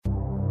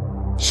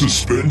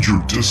Suspend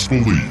your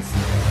disbelief.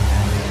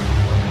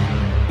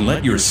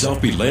 Let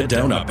yourself be led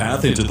down a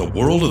path into the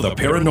world of the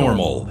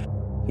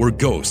paranormal, where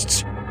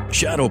ghosts,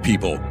 shadow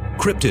people,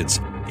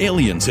 cryptids,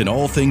 aliens, and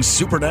all things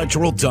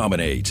supernatural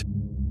dominate.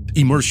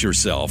 Immerse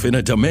yourself in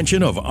a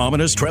dimension of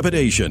ominous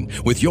trepidation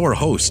with your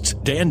hosts,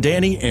 Dan,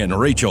 Danny, and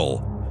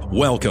Rachel.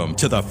 Welcome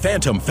to the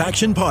Phantom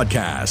Faction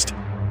Podcast.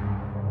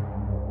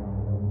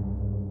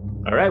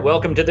 All right,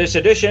 welcome to this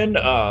edition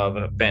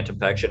of Phantom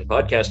Faction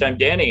Podcast. I'm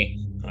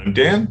Danny. I'm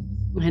Dan.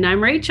 And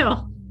I'm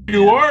Rachel.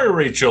 You are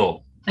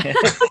Rachel.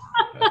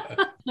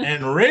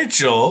 And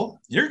Rachel,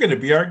 you're going to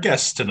be our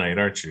guest tonight,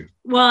 aren't you?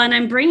 Well, and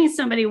I'm bringing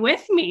somebody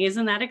with me.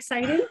 Isn't that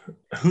exciting?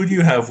 Who do you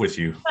have with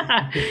you?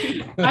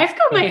 I've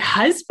got my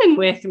husband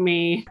with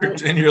me.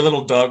 And your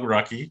little dog,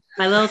 Rocky.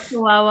 My little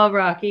Chihuahua,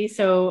 Rocky.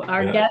 So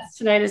our guest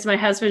tonight is my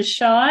husband,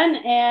 Sean,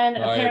 and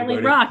apparently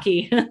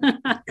everybody. Rocky.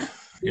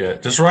 Yeah.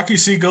 Does Rocky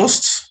see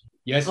ghosts?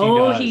 Yes, he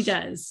does. He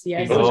does.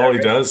 Yes. Oh, he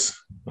does.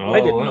 Oh,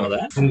 I didn't know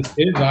that.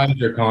 His eyes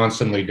are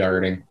constantly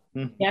darting.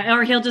 Yeah,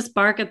 or he'll just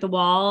bark at the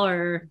wall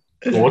or...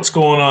 Well, what's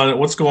going on?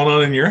 What's going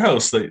on in your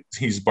house that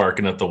he's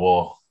barking at the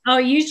wall? Oh,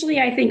 usually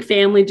I think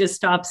family just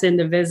stops in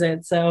to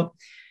visit. So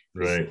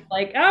Right.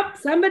 like, oh,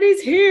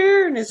 somebody's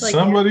here. And it's like...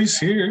 Somebody's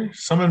here.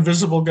 Some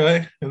invisible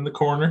guy in the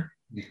corner.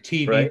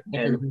 TV. Right,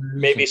 and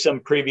maybe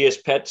some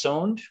previous pets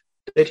owned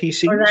that he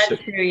sees. Oh, that's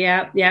true.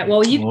 Yeah.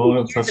 Well, you can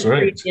hear that's the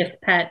right. previous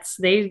pets.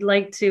 They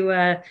like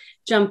to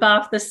jump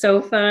off the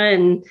sofa,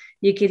 and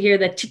you could hear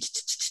the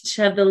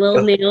of the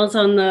little nails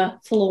on the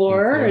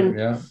floor. And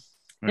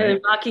then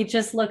Rocky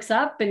just looks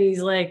up, and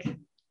he's like,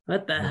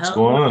 "What the What's hell?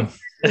 going on?"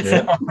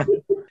 Yeah.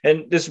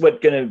 And this is what's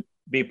going to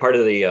be part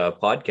of the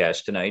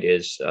podcast tonight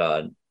is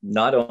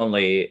not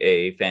only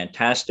a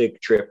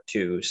fantastic trip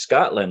to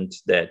Scotland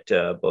that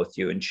both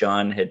you and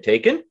Sean had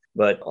taken,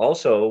 but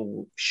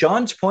also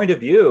Sean's point of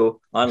view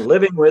on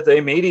living with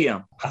a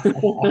medium.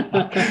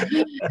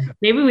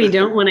 Maybe we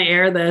don't want to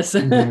air this.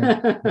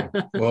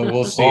 Well,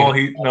 we'll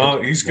see.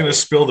 Oh, he's going to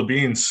spill the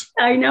beans.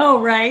 I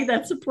know, right?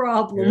 That's a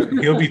problem.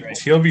 He'll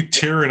be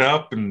tearing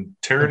up and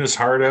tearing his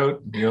heart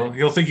out.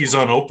 He'll think he's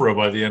on Oprah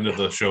by the end of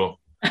the show.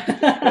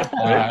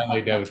 I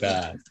highly doubt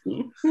that.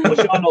 Well,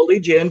 Sean, I'll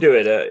lead you into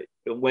it.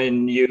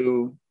 When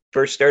you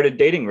first started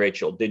dating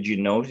Rachel, did you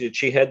know that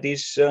she had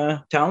these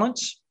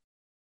talents?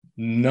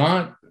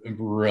 Not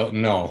real.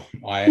 No,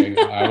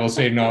 I will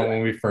say not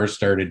when we first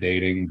started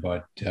dating,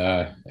 but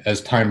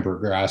as time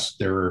progressed,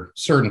 there were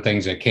certain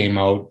things that came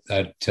out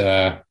that,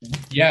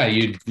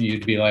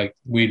 you'd be like,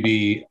 we'd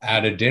be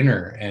at a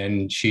dinner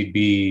and she'd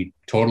be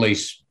totally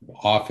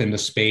off into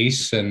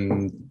space,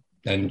 and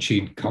then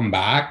she'd come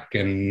back,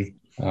 and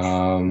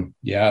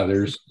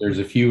there's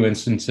a few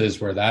instances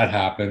where that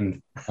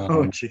happened.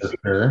 For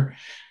sure.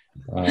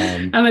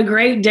 I'm a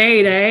great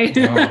date, eh?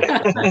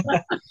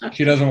 No,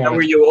 she doesn't want.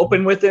 Were you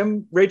open with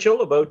him,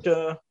 Rachel, about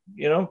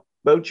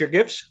about your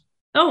gifts?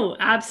 Oh,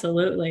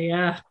 absolutely,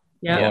 yeah.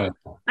 I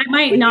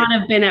might not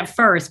have been at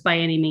first by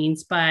any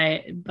means,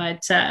 but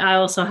I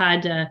also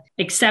had to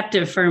accept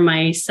it for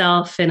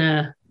myself in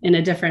a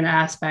different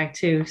aspect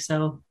too.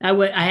 So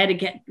I had to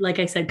get, like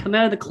I said, come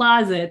out of the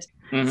closet.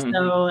 Mm-hmm.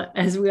 So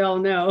as we all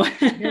know.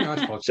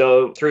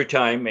 So through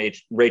time,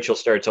 Rachel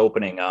starts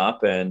opening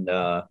up, and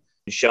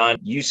Sean,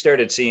 you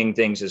started seeing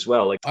things as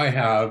well. Like I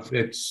have.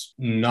 It's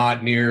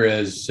not near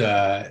as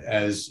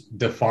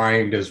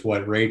defined as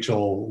what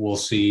Rachel will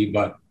see,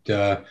 but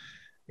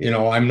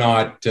I'm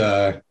not.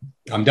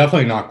 I'm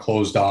definitely not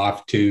closed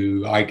off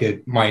to. I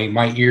could my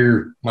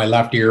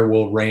left ear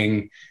will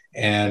ring,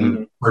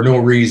 and for no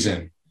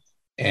reason,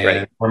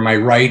 and or my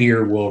right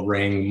ear will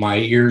ring. My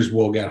ears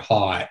will get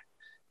hot,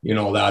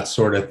 that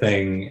sort of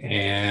thing,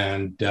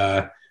 and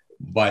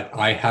but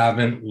I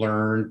haven't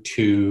learned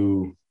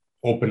to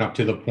open up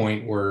to the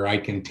point where I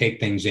can take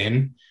things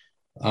in,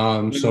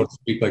 so to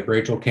speak, like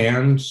Rachel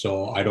can.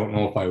 So I don't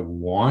know if I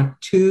want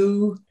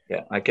to.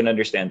 Yeah, I can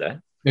understand that.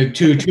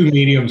 Two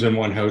mediums in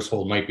one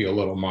household might be a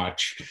little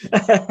much.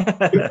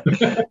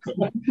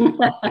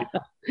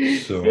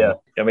 So. Yeah,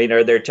 I mean,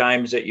 are there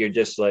times that you're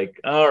just like,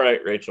 all right,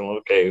 Rachel,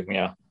 okay,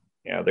 yeah,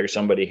 there's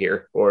somebody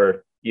here,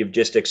 or you've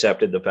just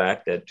accepted the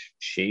fact that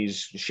she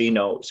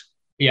knows?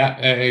 Yeah,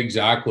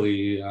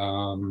 exactly.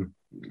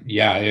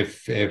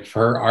 If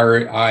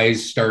our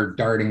eyes start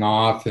darting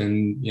off,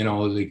 and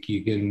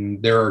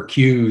there are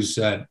cues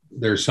that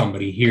there's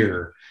somebody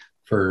here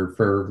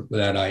for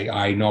that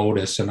I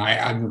notice, and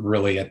I'm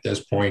really at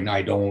this point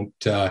I don't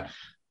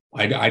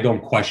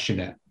question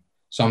it.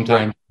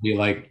 Sometimes be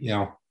like, who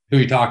are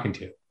you talking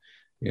to?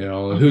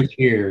 Who's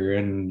here?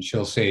 And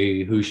she'll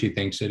say who she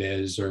thinks it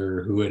is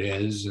or who it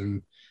is,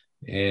 and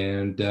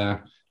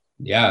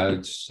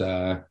it's.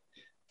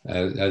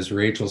 As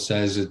Rachel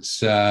says,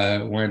 it's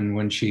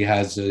when she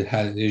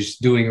is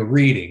doing a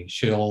reading,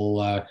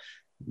 she'll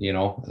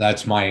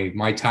that's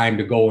my time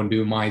to go and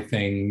do my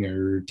thing,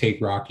 or take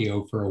Rocky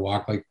out for a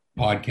walk, like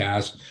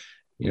podcast.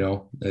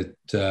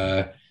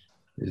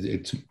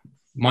 It's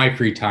my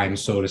free time,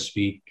 so to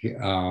speak.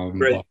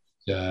 Right.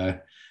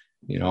 But,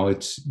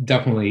 it's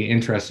definitely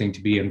interesting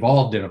to be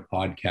involved in a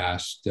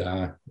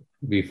podcast.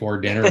 before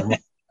dinner.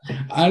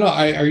 I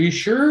don't. Are you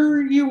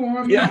sure you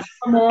want me to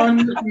come on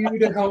with you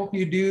to help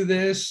you do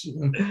this?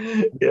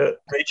 Yeah,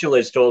 Rachel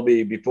has told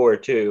me before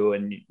too.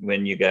 And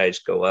when you guys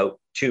go out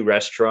to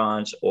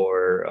restaurants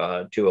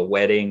or to a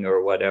wedding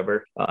or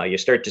whatever, you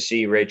start to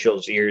see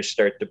Rachel's ears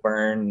start to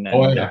burn.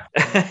 And,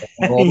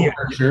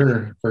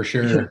 for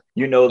sure.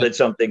 You know that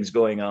something's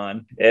going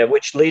on,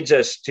 which leads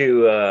us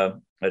to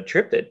a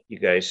trip that you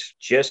guys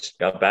just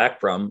got back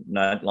from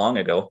not long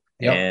ago,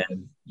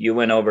 and you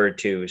went over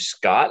to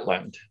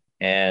Scotland.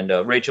 And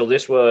Rachel,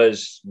 this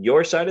was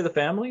your side of the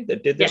family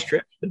that did this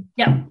trip?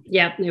 Yeah,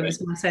 it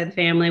was my side of the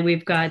family.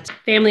 We've got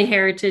family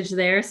heritage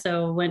there.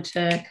 So went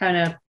to kind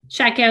of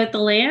check out the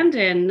land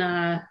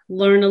and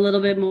learn a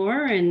little bit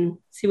more and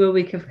see what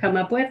we could come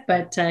up with.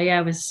 But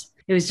it was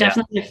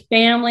definitely a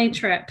family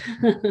trip.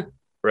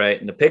 Right.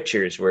 And the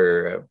pictures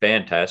were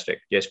fantastic,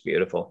 just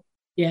beautiful.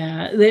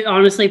 Yeah,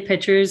 honestly,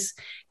 pictures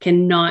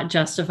cannot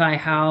justify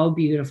how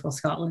beautiful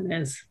Scotland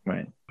is.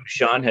 Right.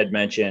 Sean had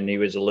mentioned he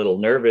was a little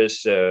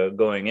nervous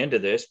going into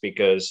this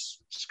because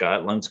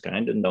Scotland's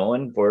kind of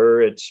known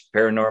for its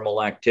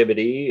paranormal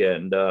activity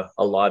and a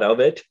lot of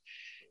it.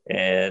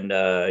 And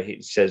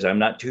he says, I'm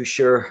not too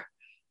sure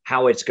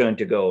how it's going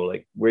to go.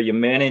 Like, were you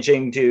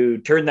managing to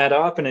turn that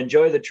off and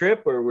enjoy the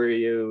trip, or were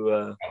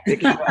you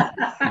picking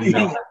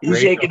you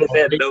shaking his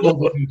head? No,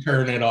 wouldn't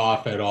turn it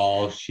off at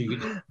all. She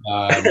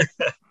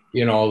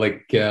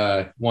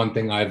one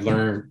thing I've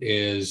learned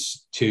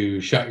is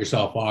to shut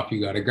yourself off. You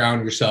got to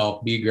ground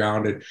yourself, be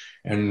grounded.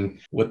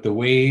 And with the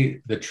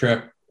way the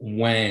trip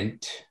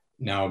went,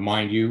 now,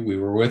 mind you, we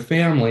were with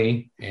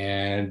family,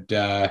 and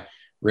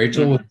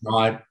Rachel was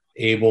not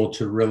able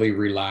to really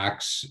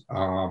relax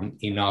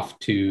enough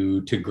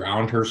to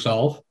ground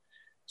herself.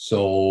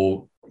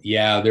 So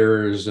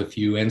there's a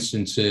few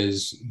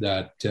instances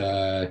that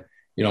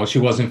she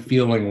wasn't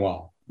feeling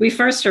well. We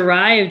first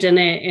arrived and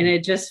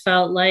it just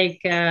felt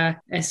like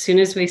as soon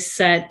as we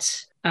set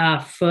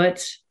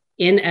foot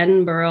in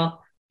Edinburgh,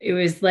 it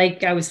was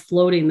like I was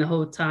floating the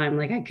whole time.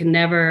 Like I could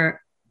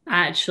never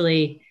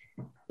actually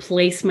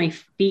place my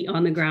feet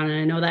on the ground. And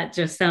I know that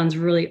just sounds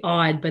really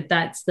odd, but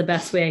that's the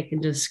best way I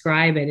can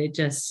describe it.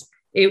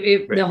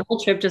 The whole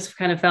trip just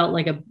kind of felt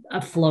like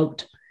a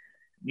float.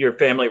 Your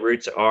family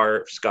roots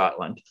are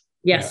Scotland.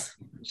 Yes.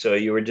 So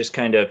you were just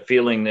kind of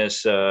feeling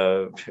this,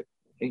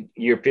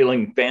 you're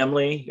feeling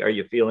family. Were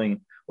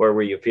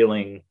you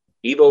feeling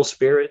evil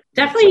spirit?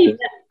 Definitely.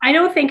 I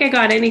don't think I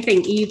got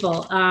anything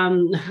evil. I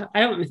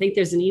don't think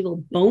there's an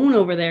evil bone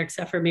over there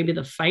except for maybe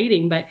the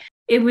fighting, but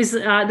it was,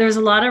 there's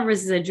a lot of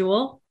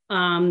residual.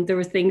 There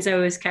were things I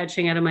was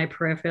catching out of my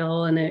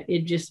peripheral, and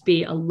it'd just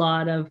be a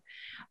lot of,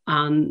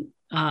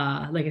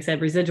 like I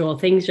said, residual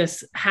things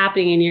just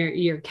happening, and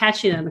you're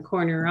catching it in the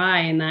corner of your eye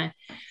and that,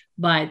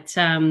 but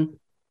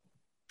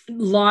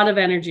lot of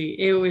energy.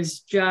 It was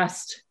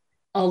just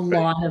a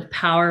lot of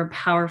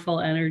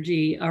powerful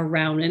energy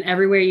around, and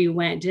everywhere you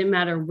went, didn't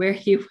matter where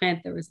you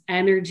went, there was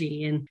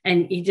energy,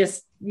 and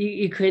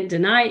you couldn't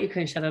deny it. You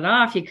couldn't shut it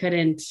off. You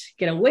couldn't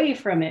get away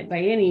from it by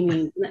any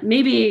means.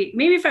 Maybe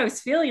if I was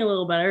feeling a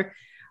little better,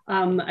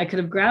 I could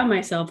have grabbed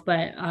myself,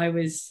 but I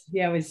was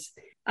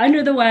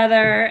under the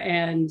weather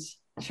and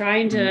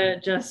trying to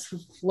just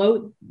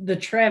float the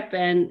trip.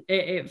 And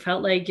it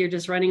felt like you're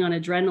just running on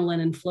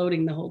adrenaline and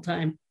floating the whole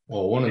time.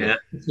 Well, one of the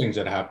things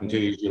that happened to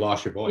you is you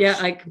lost your voice. Yeah,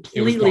 I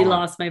completely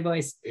lost my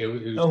voice.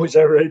 Is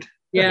that right?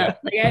 Yeah,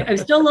 I'm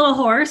still a little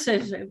hoarse,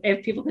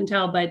 if people can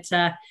tell, but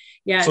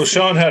yeah. So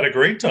Sean had a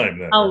great time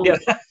then. Oh, yeah.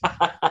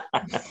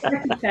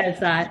 Says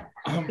that.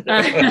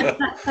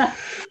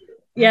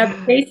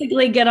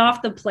 Basically get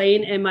off the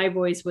plane and my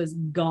voice was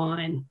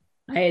gone.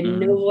 I had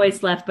no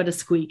voice left but a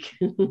squeak.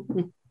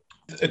 Do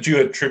you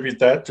attribute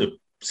that to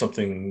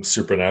something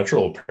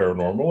supernatural,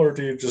 paranormal, or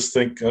do you just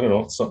think, I don't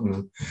know,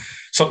 something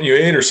you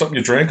ate or something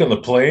you drank on the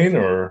plane?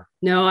 Or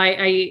no,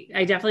 I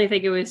definitely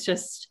think it was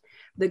just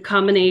the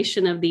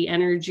combination of the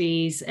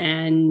energies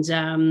and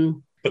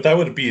but that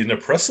would be an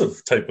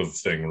oppressive type of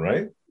thing,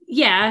 right?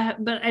 Yeah,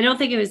 but I don't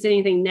think it was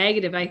anything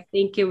negative. I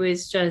think it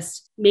was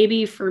just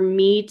maybe for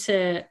me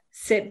to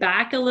sit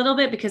back a little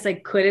bit because I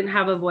couldn't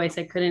have a voice.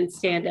 I couldn't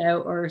stand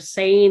out or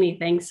say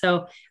anything.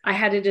 So I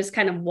had to just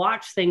kind of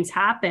watch things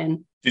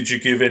happen. Did you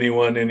give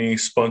anyone any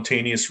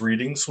spontaneous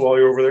readings while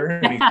you were over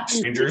there? Any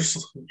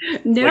strangers?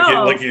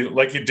 No.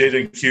 Like you did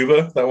in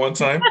Cuba that one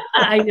time?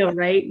 I know,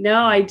 right?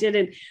 No, I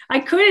didn't. I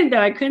couldn't,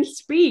 though. I couldn't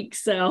speak.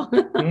 So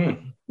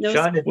no.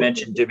 Sean had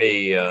mentioned to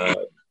me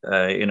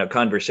in a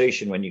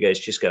conversation when you guys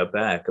just got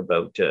back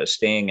about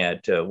staying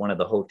at one of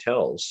the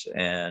hotels,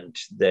 and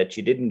that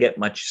you didn't get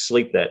much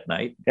sleep that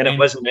night. And it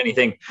wasn't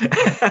anything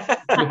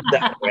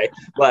that way.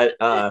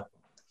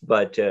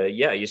 But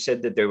you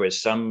said that there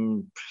was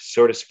some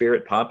sort of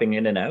spirit popping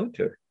in and out.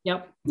 Or?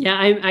 Yep.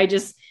 Yeah. I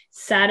just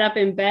sat up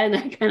in bed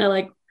and I kind of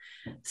like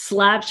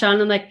slapped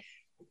Sean. I'm like,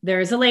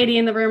 there's a lady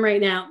in the room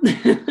right now.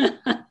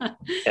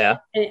 Yeah.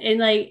 And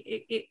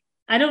like,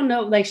 I don't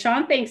know, like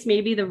Sean thinks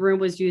maybe the room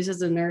was used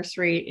as a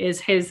nursery is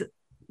his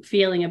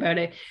feeling about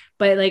it.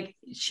 But like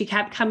she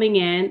kept coming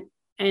in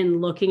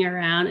and looking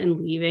around and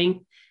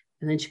leaving.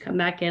 And then she'd come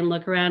back in,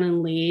 look around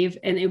and leave.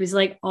 And it was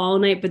like all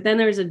night. But then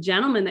there was a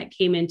gentleman that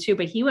came in too,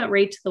 but he went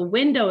right to the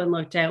window and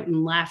looked out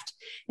and left.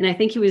 And I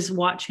think he was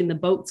watching the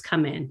boats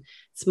come in.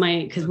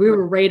 Because we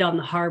were right on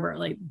the harbor,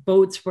 like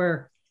boats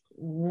were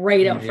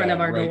right out front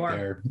of our door.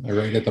 There,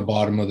 right at the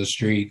bottom of the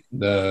street.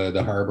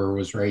 The harbor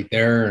was right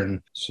there.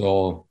 And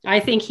so I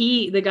think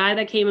the guy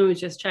that came in was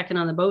just checking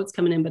on the boats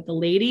coming in, but the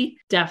lady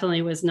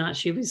definitely was not.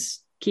 She was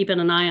keeping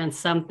an eye on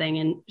something,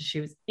 and she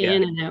was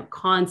in and out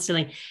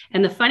constantly.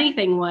 And the funny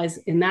thing was,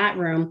 in that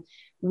room,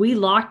 we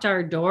locked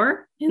our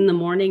door in the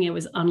morning. It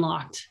was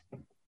unlocked.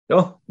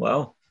 Oh,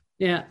 wow.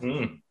 Yeah.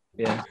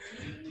 Yeah.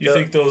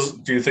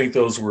 Do you think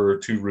those were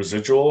two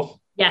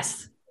residual?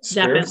 Yes,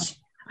 spirits? definitely.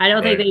 I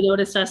don't think they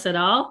noticed us at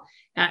all.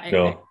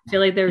 No. I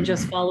feel like they were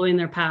just following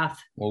their path.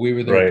 Well, we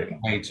were there both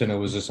nights, and it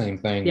was the same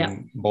thing. Yeah.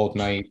 Both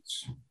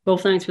nights.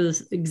 Both nights were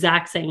the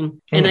exact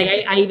same. And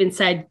I even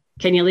said,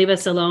 can you leave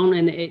us alone?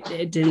 And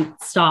it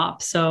didn't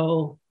stop.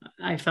 So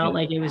I felt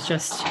like it was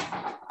just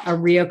a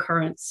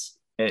reoccurrence.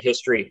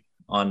 History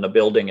on the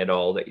building at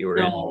all that you were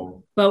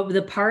in? But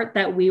the part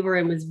that we were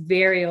in was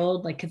very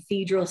old, like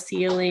cathedral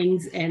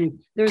ceilings. And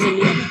there was a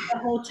new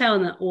hotel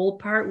in the old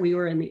part. We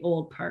were in the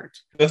old part.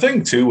 The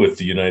thing too with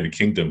the United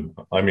Kingdom,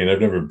 I mean,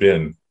 I've never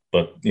been,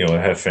 but I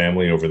have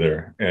family over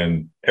there,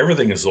 and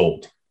everything is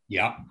old.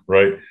 Yeah.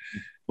 Right.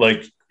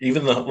 Like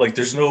even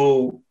there's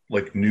no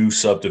like new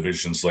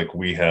subdivisions like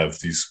we have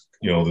these,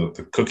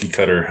 the cookie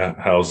cutter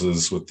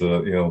houses with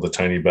the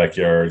tiny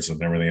backyards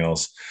and everything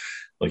else,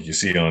 like you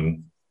see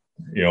on,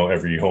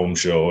 every home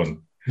show,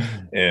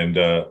 and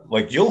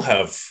like you'll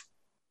have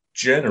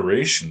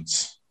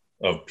generations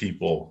of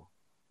people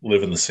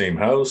live in the same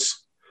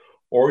house,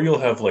 or you'll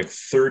have like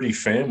 30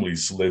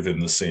 families live in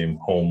the same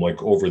home,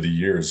 like over the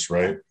years,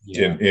 right?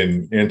 Yeah.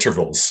 In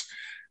intervals.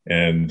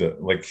 And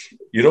like,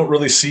 you don't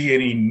really see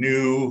any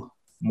new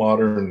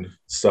modern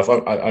stuff.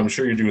 I'm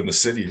sure you do in the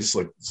cities,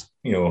 like,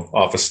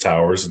 office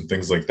towers and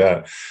things like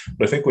that.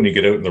 But I think when you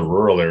get out in the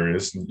rural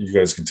areas, and you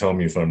guys can tell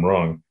me if I'm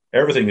wrong,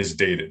 everything is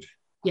dated.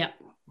 Yeah.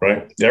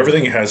 Right.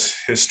 Everything has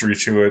history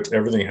to it.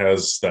 Everything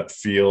has that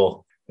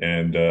feel.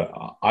 And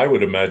I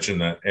would imagine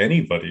that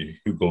anybody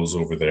who goes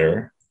over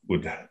there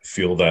would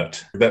feel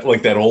that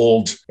like that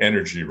old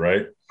energy,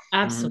 right?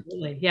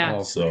 Absolutely.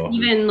 Yeah. So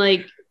even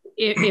like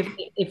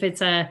if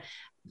it's a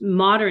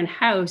modern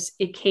house,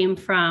 it came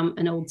from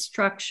an old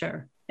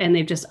structure and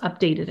they've just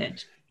updated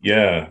it.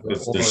 Yeah,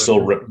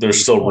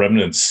 there's still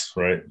remnants,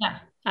 right? Yeah,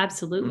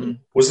 absolutely.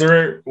 Was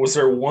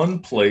there one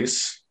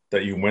place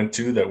that you went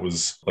to that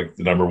was like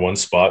the number one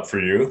spot for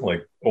you,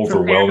 like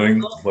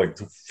overwhelming, like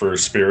for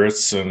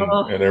spirits and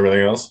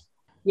everything else?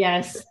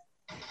 Yes.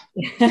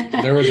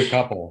 There was a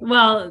couple.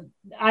 Well,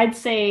 I'd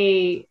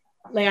say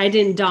like I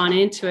didn't dawn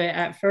into it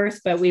at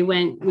first, but we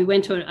went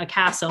to a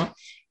castle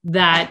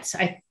that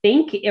I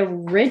think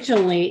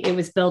originally it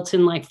was built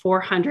in like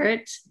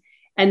 400,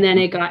 and then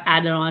it got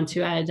added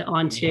onto,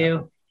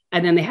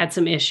 and then they had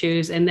some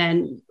issues, and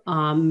then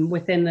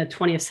within the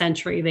 20th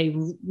century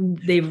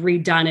they've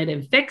redone it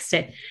and fixed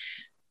it.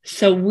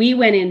 So we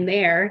went in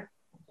there,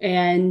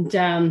 and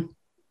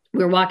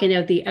we were walking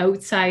out the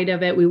outside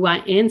of it. We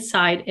went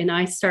inside, and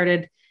I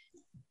started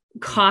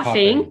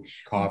coughing.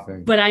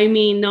 But I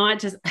mean, not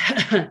just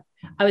I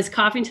was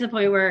coughing to the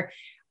point where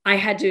I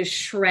had to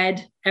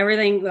shred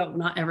everything. Well,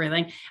 not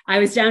everything. I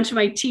was down to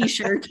my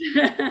t-shirt.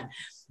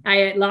 I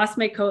had lost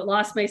my coat,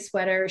 lost my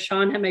sweater.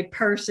 Sean had my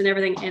purse and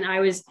everything. And I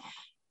was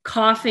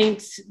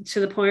coughing to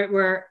the point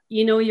where,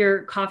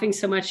 you're coughing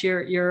so much,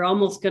 you're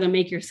almost going to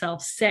make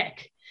yourself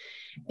sick.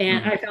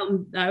 And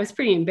I was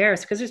pretty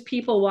embarrassed because there's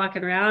people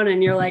walking around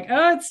and you're like,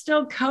 oh, it's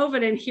still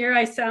COVID. And here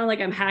I sound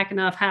like I'm hacking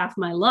off half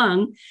my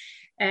lung.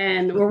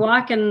 And we're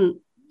walking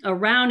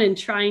around and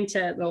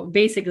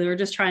basically we're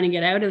just trying to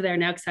get out of there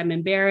now because I'm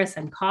embarrassed.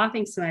 I'm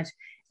coughing so much.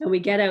 And we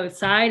get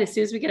outside. As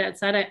soon as we get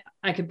outside,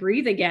 I could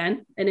breathe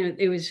again. And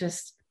it was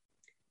just,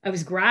 I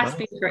was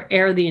grasping for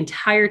air the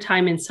entire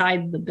time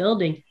inside the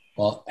building.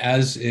 Well,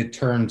 as it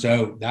turns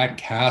out, that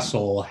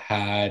castle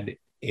had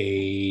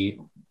they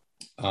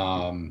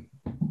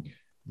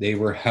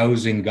were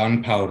housing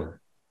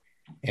gunpowder.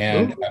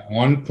 And at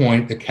one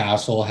point, the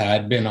castle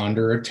had been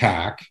under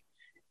attack,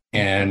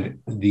 and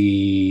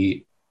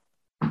the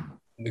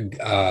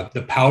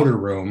powder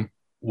room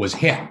was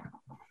hit.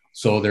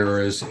 So there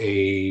was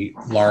a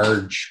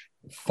large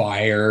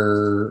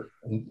fire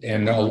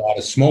and a lot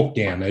of smoke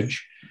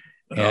damage.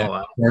 And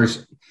of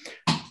course,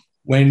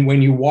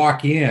 when you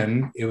walk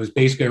in, it was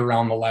basically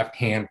around the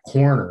left-hand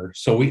corner.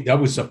 So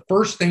that was the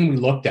first thing we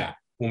looked at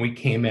when we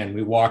came in.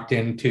 We walked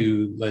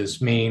into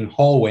this main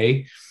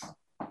hallway,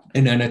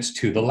 and then it's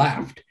to the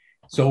left.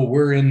 So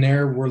we're in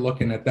there, we're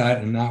looking at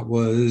that, and that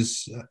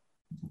was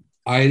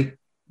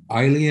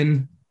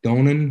Eilean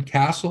Donan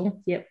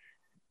Castle. Yep.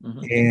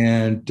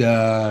 And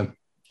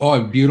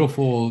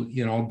beautiful,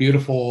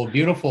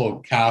 beautiful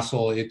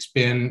castle.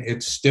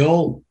 It's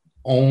still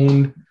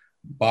owned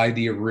by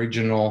the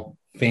original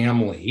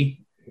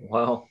family.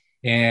 Wow.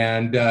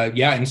 And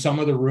in some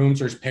of the rooms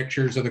there's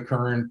pictures of the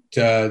current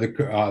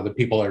the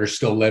people that are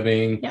still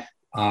living. Yeah.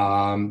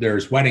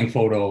 There's wedding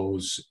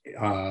photos.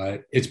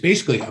 It's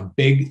basically a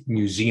big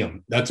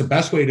museum. That's the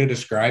best way to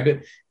describe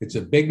it. It's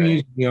a big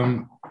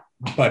museum,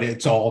 but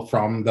it's all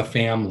from the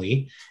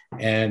family,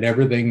 and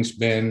everything's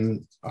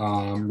been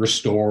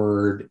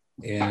restored.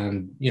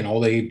 And, you know,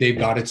 they've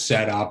got it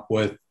set up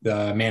with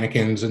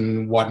mannequins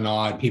and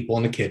whatnot, people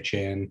in the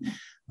kitchen,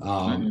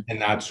 and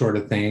that sort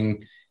of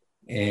thing.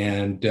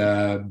 And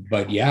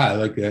but yeah,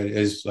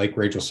 like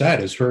Rachel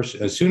said,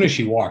 as soon as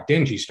she walked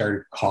in, she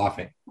started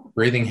coughing,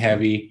 breathing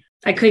heavy.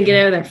 I couldn't get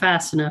out of there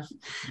fast enough.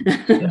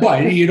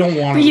 But you don't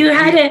want to. You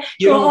had to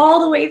go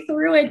all the way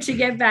through it to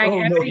get back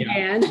out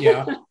again.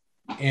 Yeah.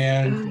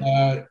 And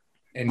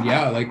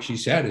yeah, like she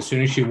said, as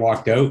soon as she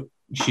walked out,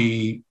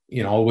 she,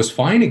 you know, was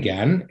fine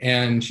again.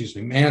 And she's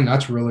like, man,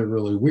 that's really,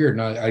 really weird.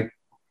 And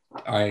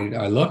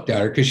I looked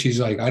at her because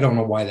she's like, I don't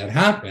know why that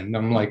happened.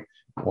 I'm like,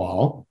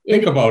 well,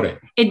 think about it.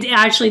 It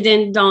actually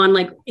didn't dawn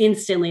like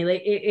instantly.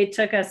 Like it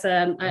took us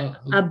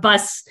a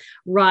bus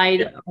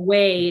ride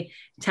away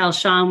till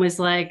Sean was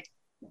like,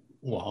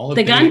 well,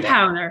 the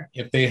gunpowder.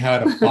 If they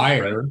had a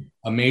fire,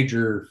 a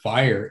major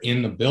fire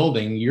in the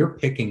building, you're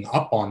picking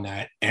up on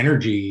that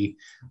energy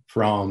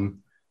from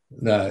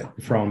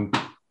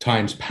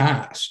times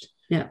past.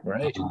 Yeah.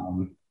 Right.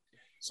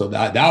 So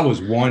that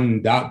was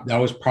one that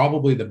was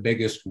probably the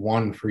biggest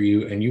one for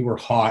you, and you were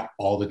hot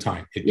all the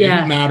time. It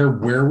didn't matter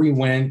where we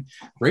went.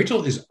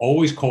 Rachel is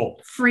always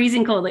cold,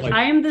 freezing cold. Like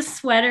I am the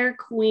sweater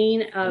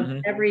queen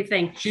of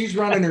everything. She's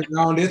running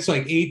around. It's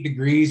like 8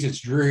 degrees. It's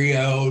dreary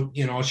out.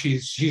 You know,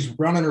 she's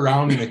running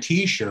around in a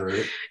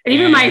t-shirt. And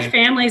even my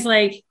family's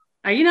like,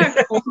 "Are you not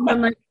cold?"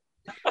 I'm like,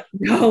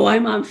 "No,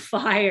 I'm on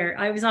fire.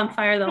 I was on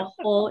fire the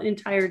whole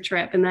entire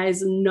trip, and that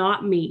is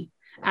not me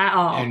at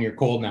all." And you're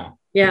cold now.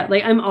 Yeah,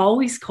 like I'm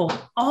always cold.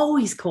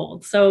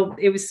 So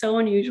it was so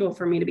unusual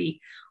for me to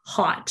be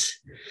hot.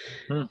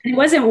 It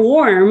wasn't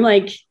warm,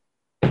 like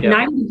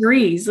 9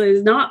 degrees. It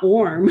was not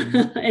warm.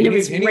 And it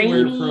was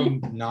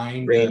rainy. From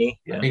 9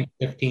 to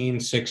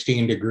 15,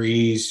 16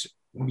 degrees,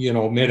 you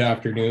know,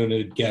 mid-afternoon,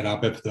 it'd get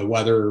up if the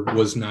weather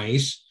was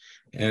nice.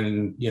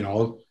 And, you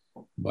know,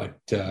 but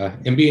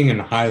and being in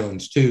the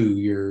Highlands too,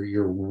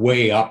 you're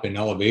way up in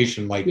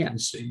elevation, like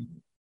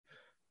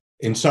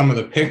in some of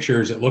the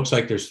pictures, it looks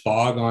like there's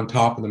fog on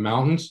top of the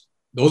mountains.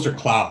 Those are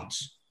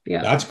clouds.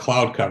 Yeah, that's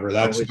cloud cover.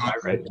 That's not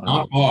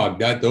fog.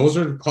 Those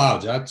are the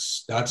clouds.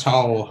 That's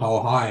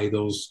how high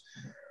those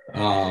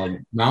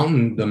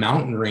the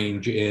mountain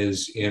range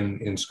is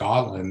in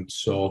Scotland.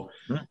 So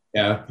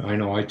yeah, I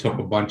know. I took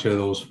a bunch of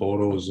those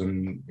photos,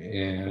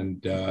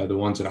 and the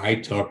ones that I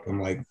took,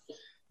 I'm like,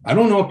 I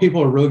don't know if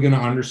people are really going to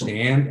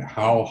understand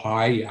how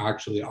high you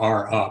actually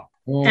are up.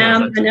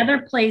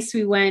 Another place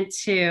we went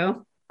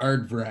to.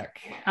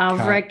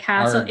 Ardvreck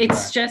Castle.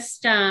 It's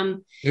just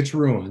it's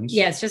ruins.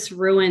 Yeah, it's just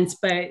ruins.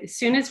 But as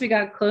soon as we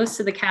got close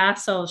to the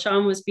castle,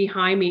 Sean was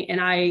behind me,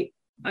 and I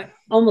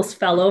almost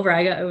fell over.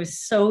 I was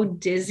so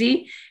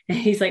dizzy, and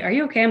he's like, "Are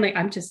you okay?" I'm like,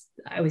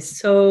 I was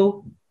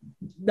so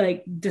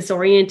like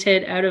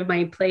disoriented, out of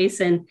my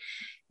place, and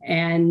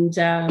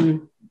I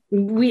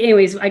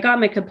got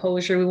my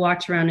composure. We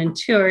walked around and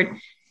toured.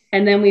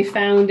 And then we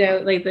found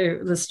out like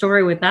the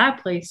story with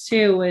that place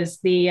too was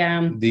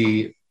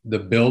the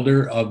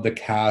builder of the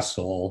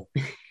castle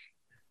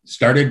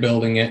started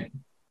building it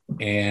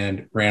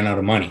and ran out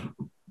of money.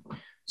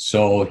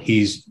 So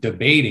he's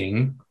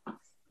debating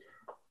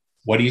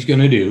what he's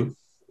going to do.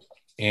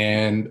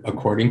 And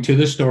according to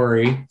the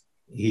story,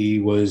 he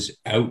was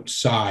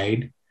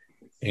outside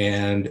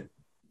and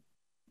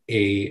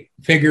a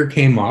figure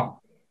came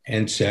up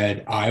and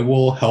said, I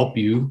will help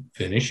you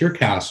finish your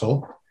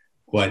castle,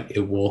 but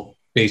it will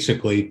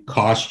basically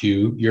cost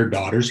you your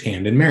daughter's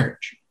hand in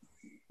marriage.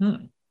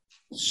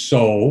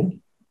 So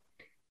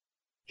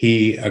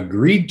he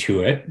agreed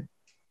to it,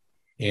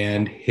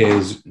 and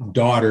his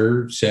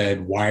daughter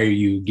said, why are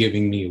you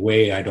giving me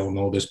away? I don't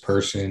know this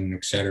person,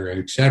 et cetera,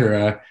 et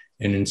cetera.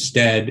 And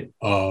instead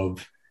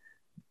of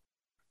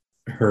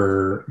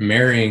her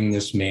marrying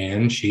this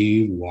man,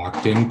 she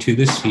walked into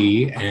the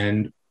sea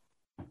and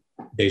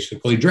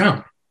basically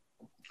drowned.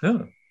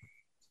 Oh.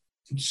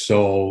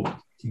 So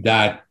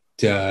that,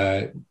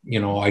 I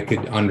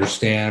could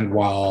understand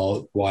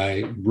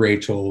why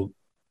Rachel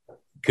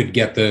could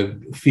get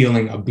the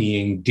feeling of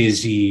being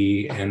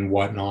dizzy and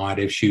whatnot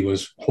if she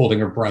was holding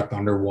her breath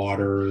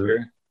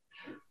underwater.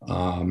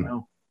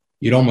 Sure.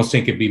 You'd almost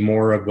think it'd be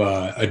more of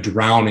a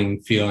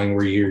drowning feeling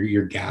where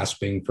you're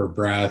gasping for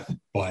breath,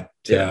 but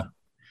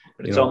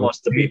it's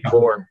almost the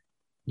before.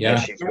 Yeah,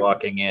 she's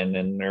walking in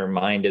and her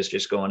mind is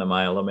just going a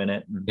mile a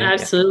minute.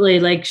 Absolutely.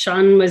 Like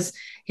Sean he's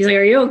like,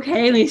 are you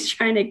okay? And he's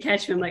trying to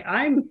catch me. I'm like,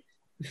 I'm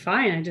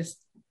fine.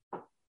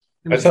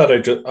 I thought I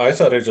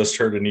just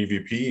heard an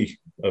EVP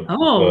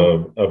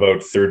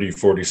about 30,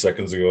 40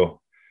 seconds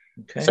ago.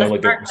 Okay. Sound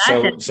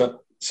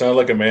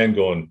like a man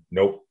going,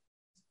 nope.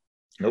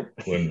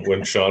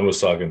 When Sean was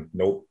talking,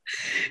 nope.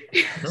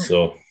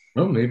 So,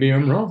 well, maybe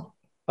I'm wrong.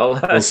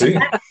 We'll see.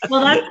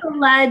 Well, that's a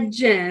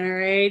legend,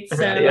 right?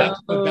 So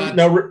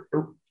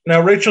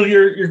Now, Rachel,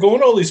 you're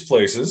going all these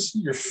places.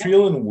 You're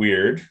feeling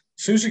weird.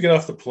 soon as you get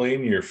off the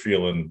plane, you're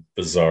feeling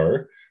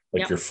bizarre,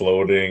 like you're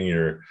floating,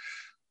 you're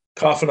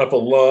coughing up a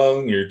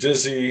lung, you're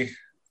dizzy.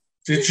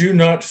 Did you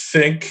not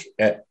think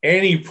at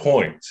any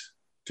point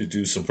to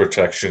do some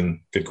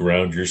protection, to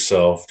ground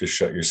yourself, to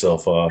shut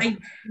yourself off?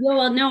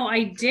 No,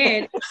 I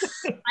did.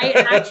 I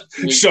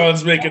actually,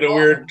 Sean's making a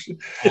weird.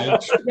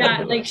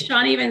 Yeah, like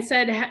Sean even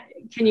said,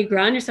 "Can you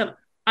ground yourself?"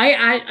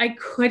 I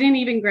couldn't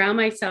even ground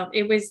myself.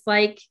 It was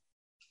like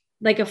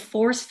a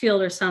force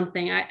field or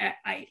something.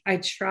 I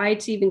tried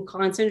to even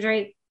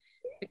concentrate.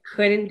 I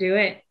couldn't do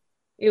it.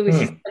 It was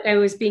just like I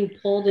was being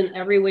pulled in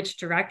every which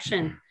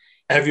direction.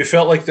 Have you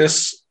felt like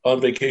this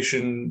on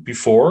vacation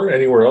before?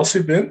 Anywhere else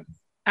you've been?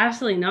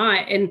 Absolutely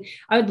not. And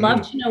I would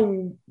love to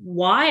know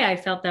why I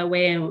felt that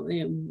way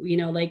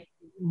and, like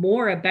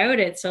more about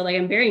it. So like,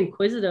 I'm very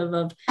inquisitive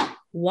of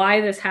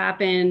why this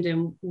happened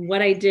and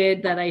what I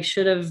did that I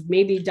should have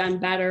maybe done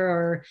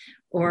better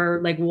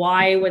or like,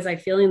 why was I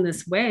feeling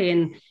this way?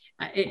 And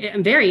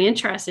I'm very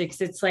interested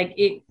because it's like,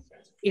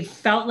 it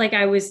felt like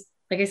I was,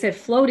 like I said,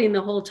 floating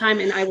the whole time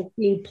and I was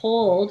being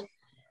pulled,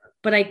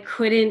 but I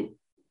couldn't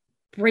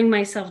bring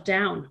myself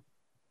down.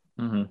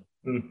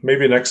 Mm-hmm.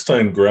 Maybe next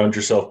time ground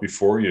yourself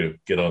before you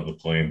get on the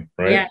plane,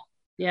 right?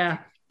 Yeah,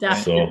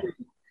 definitely.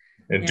 So,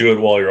 and do it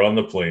while you're on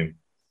the plane.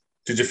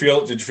 Did you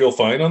feel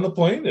fine on the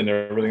plane and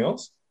everything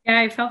else? Yeah,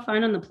 I felt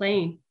fine on the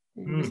plane.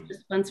 It was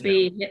just once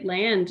we hit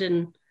land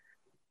and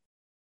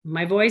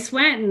my voice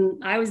went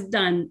and I was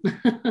done.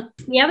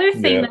 The other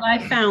thing that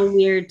I found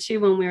weird too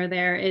when we were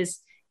there is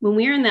when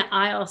we were in the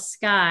Isle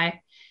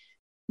Sky,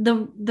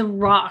 the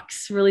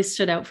rocks really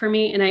stood out for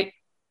me. And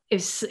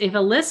if a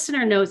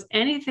listener knows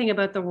anything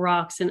about the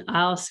rocks in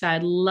Isle Sky,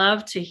 I'd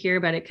love to hear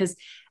about it because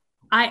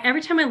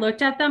every time I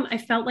looked at them, I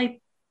felt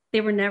like they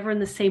were never in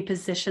the same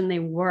position they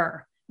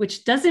were,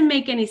 which doesn't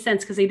make any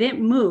sense because they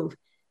didn't move,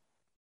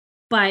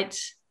 but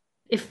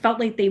it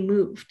felt like they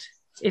moved,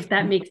 if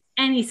that makes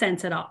any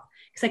sense at all.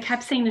 Because I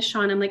kept saying to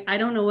Sean, I'm like, I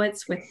don't know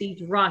what's with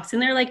these rocks.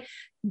 And they're like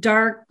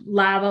dark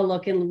lava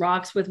looking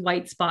rocks with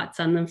white spots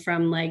on them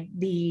from like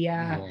the,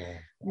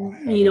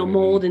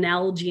 mold and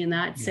algae and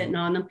that sitting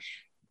on them.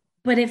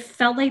 But it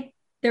felt like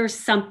there was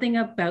something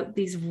about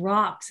these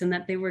rocks and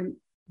that they were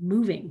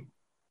moving.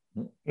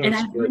 And I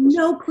had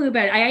no clue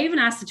about it. I even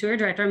asked the tour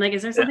director, I'm like,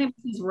 is there something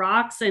with these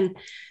rocks? And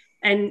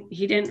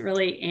he didn't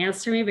really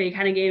answer me, but he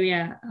kind of gave me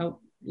a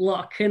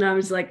look. And I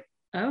was like,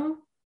 oh,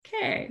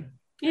 okay,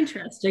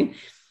 interesting.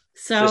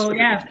 So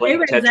yeah, if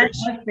anybody's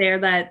out there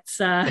that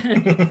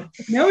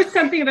knows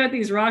something about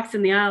these rocks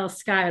in the Isle of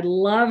Skye, I'd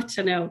love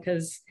to know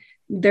because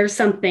there's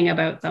something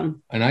about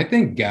them. And I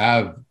think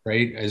Gav,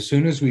 right, as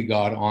soon as we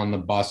got on the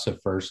bus the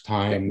first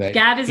time, that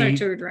Gav is our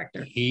tour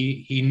director.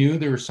 He knew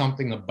there was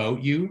something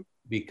about you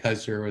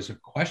because there was a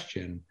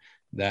question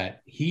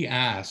that he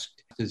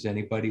asked, does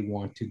anybody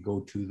want to go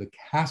to the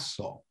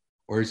castle?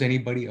 Or is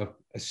anybody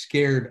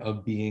scared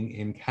of being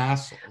in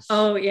castles?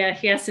 Oh, yeah.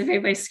 He asked if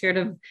anybody's scared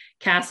of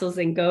castles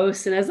and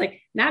ghosts. And I was like,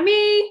 not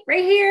me,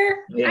 right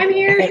here. Yeah. I'm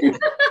here.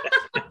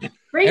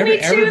 Bring me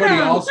to everybody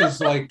them. Else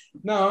is like,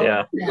 no,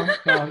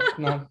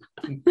 and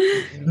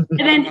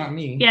then, not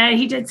me. Yeah,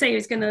 he did say he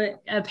was going to,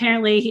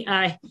 apparently,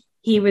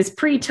 he was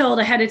pre-told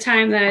ahead of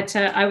time that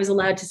I was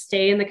allowed to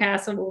stay in the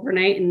castle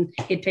overnight and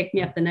he'd pick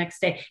me up the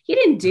next day. He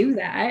didn't do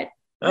that.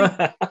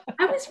 I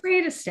was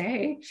ready to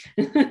stay.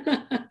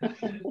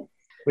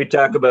 We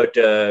talk about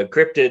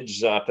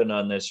cryptids often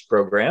on this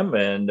program,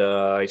 and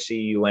I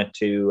see you went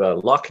to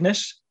Loch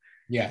Ness.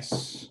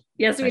 Yes,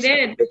 we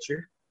did.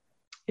 Picture.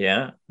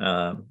 Yeah.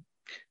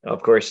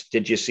 Of course,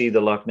 did you see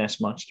the Loch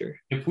Ness Monster?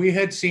 If we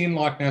had seen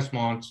Loch Ness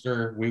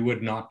Monster, we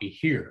would not be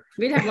here.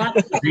 We'd have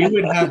lots. We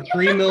would have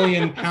 £3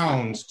 million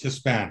to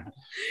spend.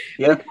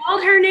 Yeah. We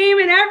called her name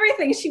and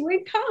everything. She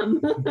would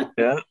come.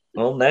 Yeah.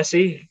 Well,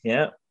 Nessie.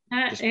 Yeah.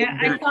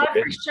 I thought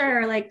for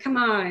sure, like, come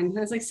on. I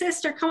was like,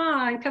 sister, come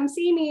on, come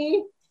see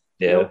me.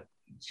 Yeah. Nope.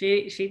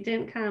 She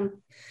didn't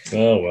come.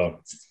 Oh, wow.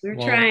 We were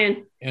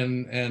trying.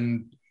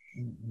 And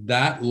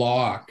that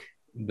loch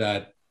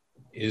that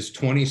is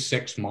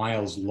 26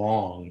 miles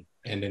long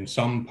and in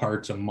some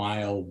parts a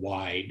mile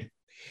wide.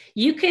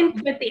 You can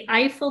put the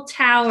Eiffel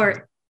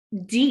Tower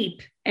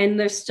deep and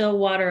there's still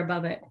water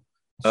above it.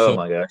 Oh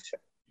my gosh.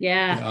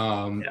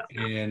 Yeah.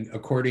 And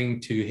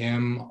according to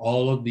him,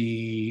 all of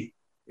the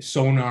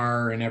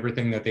sonar and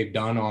everything that they've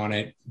done on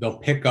it, they'll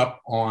pick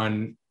up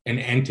on an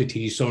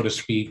entity, so to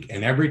speak.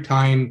 And every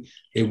time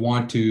they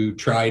want to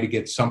try to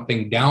get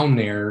something down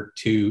there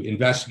to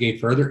investigate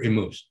further, it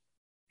moves.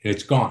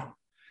 It's gone.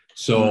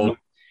 So,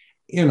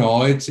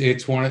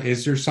 it's one of,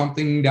 is there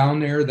something down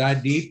there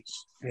that deep?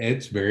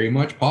 It's very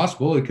much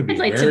possible. It could be a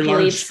very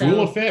large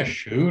school of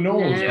fish. Who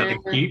knows? Yeah.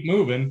 They keep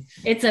moving.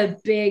 It's a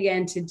big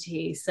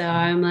entity. So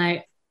I'm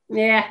like,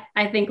 yeah,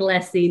 I think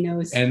Leslie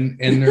knows. And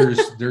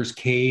there's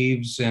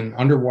caves and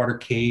underwater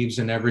caves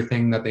and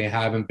everything that they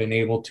haven't been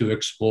able to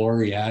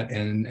explore yet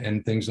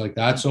and things like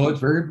that. So it's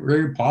very,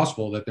 very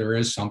possible that there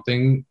is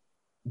something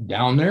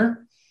down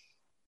there.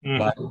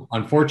 But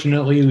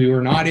unfortunately, we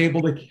were not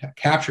able to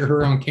capture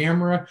her on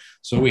camera,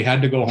 so we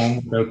had to go home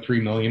with about 3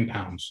 million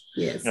pounds.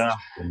 Yes. Yeah,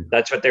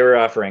 that's what they were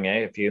offering, eh?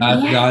 If you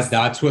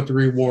That's what the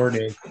reward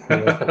is.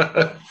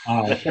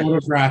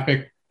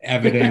 Photographic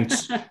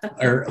evidence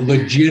or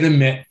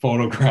legitimate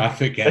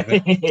photographic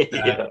evidence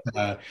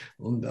that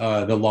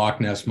the Loch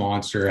Ness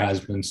Monster has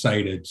been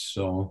sighted.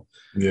 So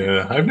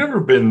yeah, I've never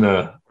been,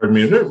 I've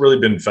never really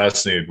been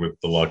fascinated with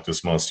the Loch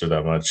Ness Monster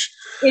that much.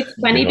 It's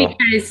funny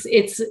because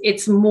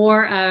it's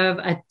more of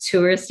a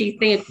touristy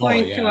thing.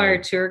 According to our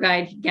tour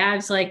guide,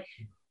 Gav's like,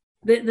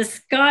 the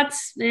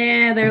Scots,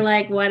 they're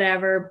like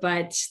whatever,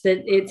 but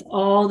it's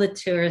all the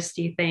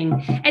touristy thing.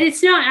 And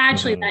it's not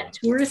actually that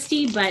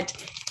touristy, but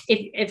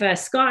if a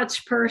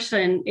Scotch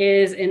person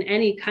is in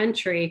any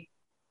country,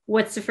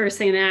 what's the first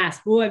thing they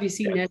ask? Oh, have you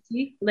seen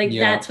Nessie? Like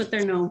that's what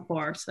they're known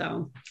for.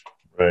 So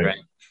right.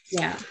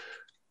 Yeah.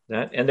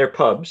 That and their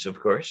pubs, of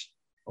course.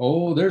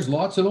 Oh, there's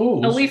lots of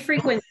those. Oh, we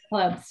frequent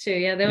clubs too.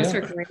 Yeah, those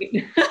are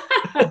great.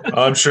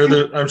 I'm sure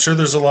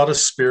there's a lot of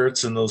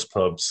spirits in those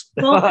pubs.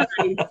 Both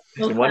kinds.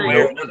 In one way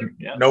or another.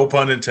 Yeah. No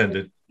pun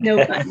intended.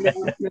 No pun.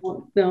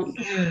 No.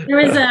 There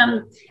was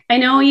I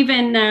know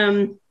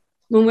even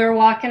when we were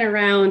walking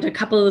around a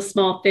couple of the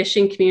small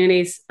fishing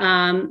communities,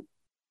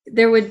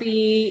 there would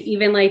be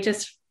even like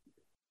just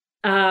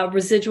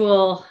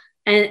residual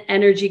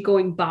energy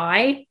going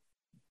by.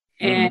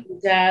 And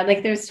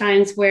like there's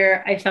times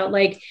where I felt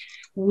like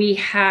we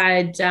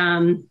had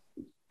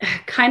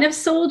kind of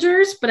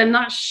soldiers, but I'm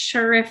not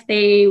sure if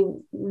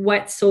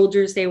what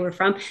soldiers they were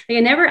from. Like I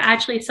never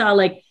actually saw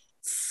like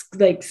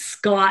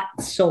Scot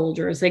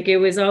soldiers. Like it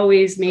was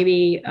always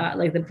maybe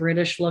like the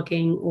British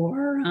looking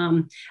or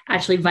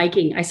actually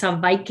Viking. I saw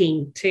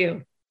Viking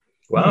too.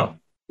 Wow.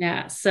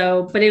 Yeah.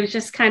 So, but it was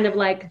just kind of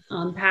like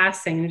on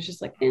passing. It was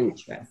just like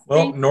interesting.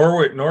 Well,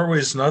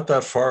 Norway's not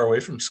that far away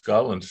from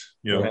Scotland.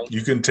 You know,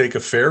 you can take a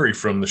ferry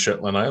from the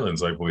Shetland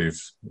Islands, I believe,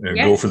 and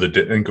go for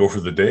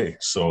the day.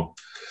 So,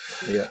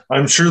 yeah,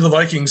 I'm sure the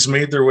Vikings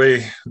made their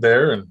way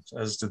there, and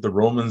as did the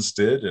Romans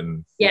did,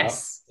 and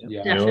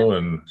you know,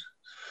 and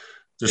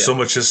there's so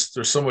much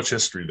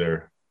history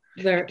there.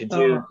 Did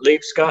you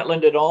leave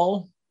Scotland at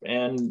all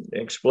and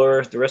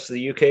explore the rest of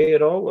the UK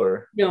at all,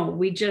 or no?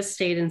 We just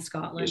stayed in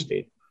Scotland.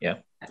 Yeah,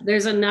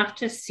 there's enough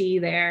to see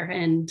there,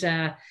 and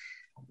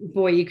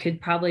boy, you could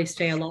probably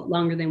stay a lot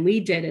longer than we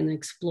did and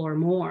explore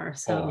more.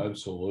 So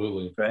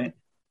absolutely, right.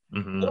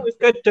 Well, we've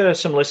got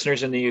some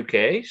listeners in the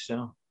UK,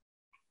 so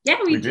yeah,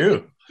 we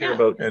do.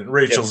 Yeah. And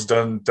Rachel's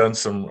done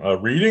some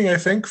reading, I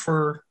think,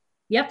 for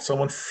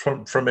someone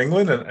from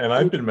England, and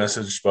I've been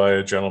messaged by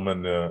a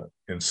gentleman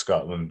in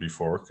Scotland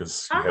before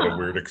because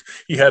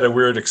he had a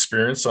weird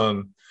experience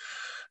on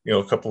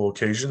a couple of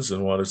occasions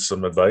and wanted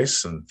some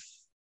advice, and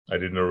I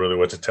didn't know really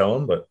what to tell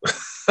him, but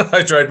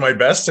I tried my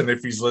best, and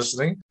if he's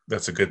listening,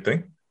 that's a good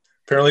thing.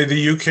 Apparently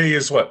the UK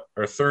is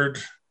our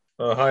third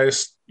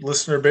highest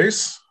listener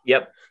base.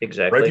 Yep,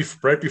 exactly.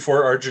 Right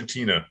before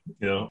Argentina,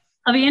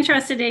 I'll be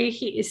interested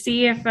to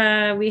see if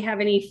we have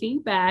any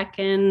feedback,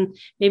 and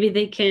maybe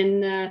they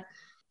can,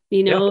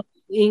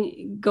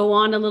 go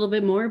on a little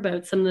bit more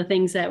about some of the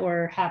things that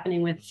were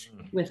happening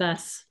with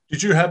us.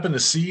 Did you happen to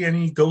see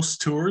any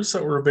ghost tours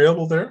that were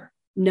available there?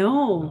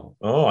 No.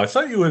 Oh, I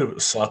thought you would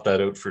have sought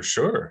that out for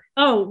sure.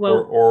 Oh,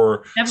 well,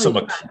 or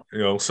some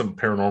some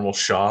paranormal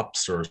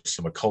shops or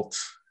some occult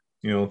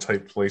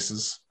type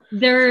places.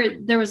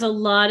 There was a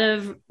lot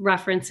of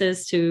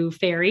references to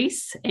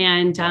fairies,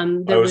 and I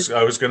was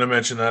going to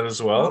mention that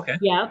as well. Okay.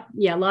 Yeah,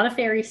 a lot of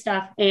fairy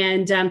stuff,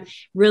 and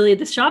really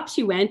the shops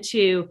you went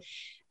to,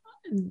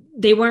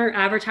 they weren't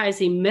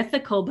advertising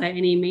mythical by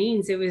any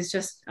means. It was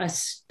just a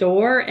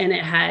store, and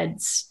it had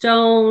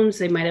stones.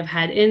 They might have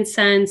had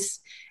incense,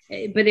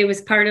 but it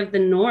was part of the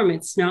norm.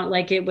 It's not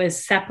like it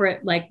was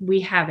separate like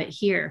we have it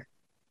here.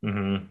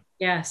 Mm-hmm.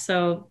 Yeah,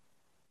 so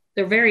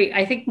they're very,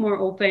 I think, more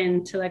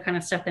open to that kind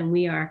of stuff than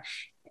we are.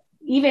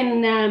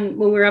 Even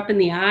when we're up in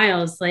the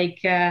Isles,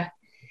 like, I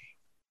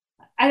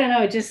don't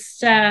know,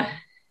 just the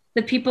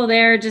people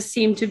there just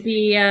seem to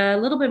be a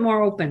little bit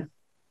more open.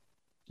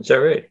 Is that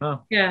right?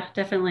 Oh. Yeah,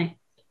 definitely.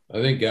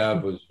 I think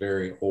Gav was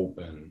very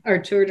open. Our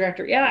tour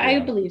director. Yeah, I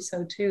believe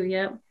so too.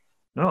 Yeah.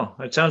 No,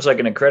 it sounds like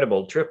an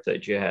incredible trip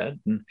that you had.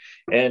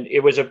 And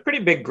it was a pretty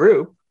big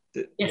group,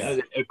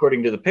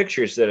 according to the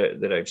pictures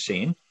that I've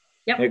seen.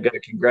 Yep. I've got to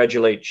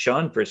congratulate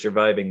Sean for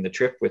surviving the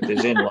trip with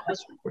his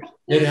in-laws.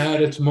 It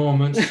had its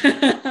moments. There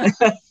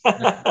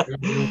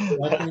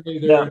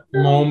were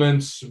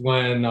moments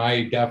when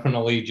I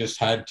definitely just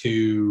had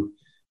to,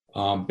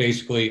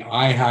 basically,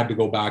 I had to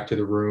go back to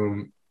the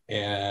room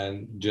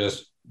and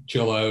just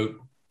chill out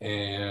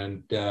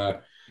and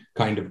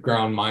kind of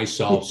ground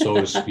myself, so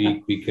to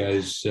speak,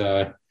 because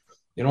I'm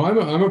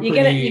a pretty...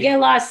 You get a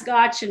lot of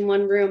scotch in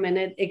one room, and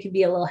it could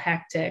be a little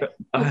hectic.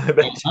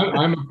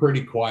 I'm a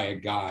pretty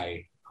quiet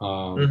guy,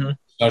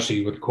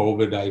 especially with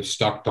COVID. I've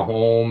stuck to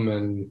home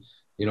and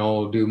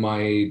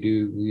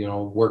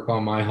work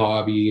on my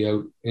hobby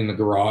out in the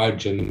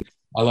garage, and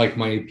I like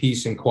my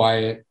peace and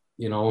quiet.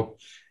 And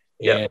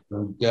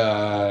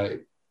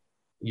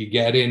you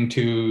get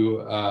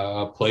into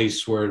a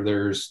place where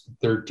there's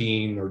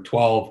 13 or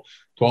 12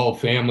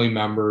 family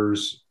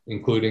members,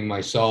 including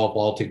myself,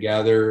 all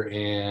together,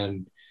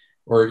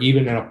 or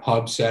even in a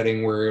pub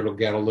setting where it'll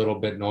get a little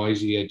bit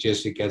noisy, it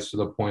gets to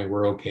the point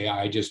where, okay,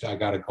 I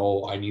gotta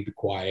go. I need the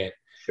quiet.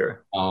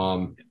 Sure.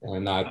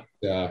 And that,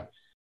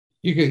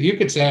 you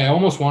could say I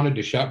almost wanted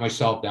to shut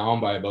myself down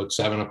by about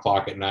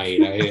 7:00 at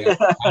night.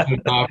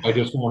 I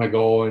just want to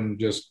go and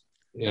just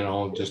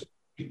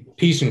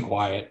peace and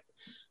quiet.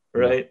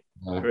 Right.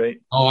 Right.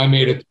 Oh, I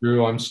made it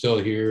through. I'm still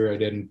here. I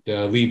didn't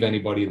leave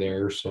anybody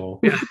there. So.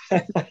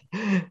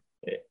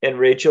 And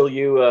Rachel,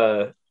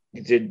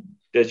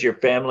 does your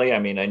family, I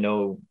mean, I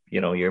know,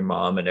 your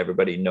mom and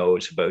everybody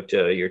knows about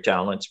your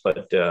talents,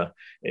 but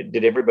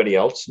did everybody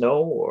else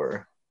know,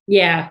 or?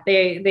 Yeah,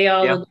 they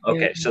all. Yeah.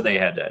 Okay, so they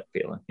had that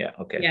feeling. Yeah.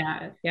 Okay.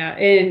 Yeah,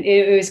 and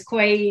it was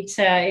quite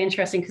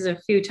interesting because a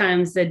few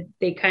times that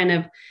they kind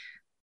of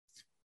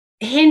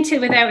hinted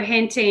without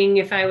hinting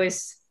if I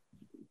was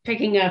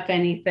picking up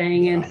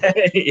anything, and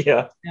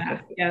yeah,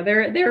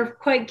 they're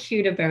quite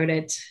cute about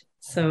it.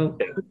 So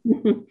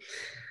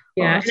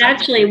yeah, and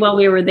actually, while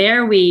we were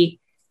there, we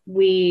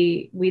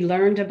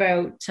learned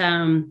about.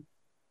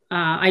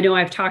 I know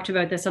I've talked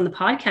about this on the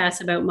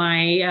podcast about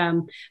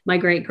my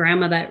great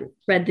grandma that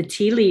read the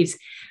tea leaves.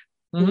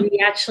 Mm-hmm.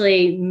 We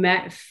actually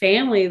met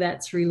family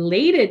that's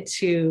related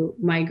to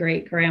my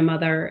great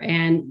grandmother,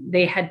 and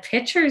they had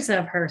pictures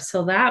of her.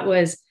 So that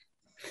was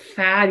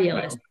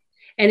fabulous.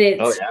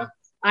 And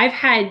I've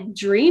had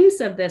dreams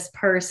of this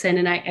person,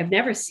 and I've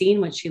never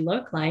seen what she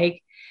looked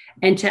like.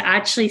 And to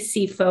actually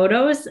see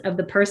photos of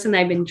the person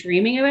I've been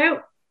dreaming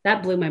about,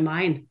 that blew my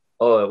mind.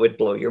 Oh, it would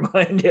blow your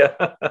mind. Yeah.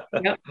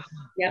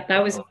 Yep.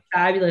 That was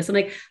fabulous. I'm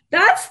like,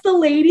 that's the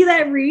lady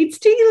that reads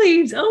tea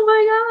leaves. Oh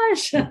my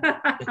gosh.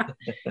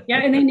 Yeah.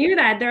 And they knew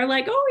that. They're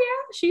like, oh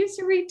yeah, she used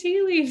to read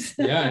tea leaves.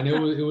 Yeah. And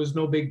it was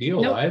no big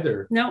deal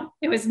either. No,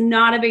 it was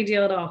not a big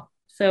deal at all.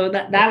 So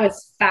that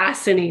was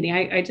fascinating.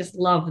 I just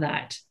love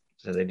that.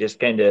 So they just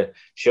kind of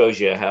shows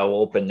you how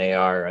open they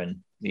are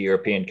in the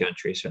European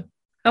countries.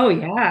 Oh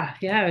yeah.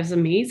 Yeah. It was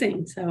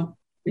amazing. So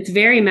it's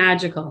very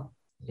magical.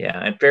 Yeah,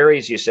 and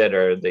fairies, you said,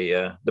 are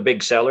the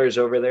big sellers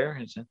over there,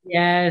 is it?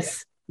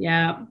 Yes,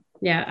 yeah.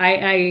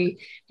 If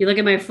you look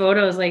at my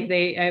photos, like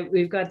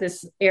we've got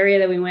this area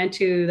that we went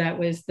to that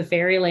was the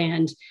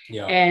fairyland,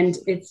 and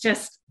it's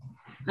just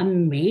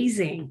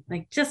amazing,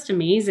 like just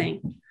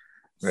amazing.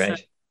 Right.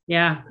 So,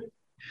 yeah.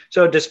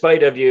 So,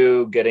 despite of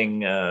you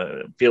getting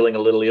feeling a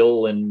little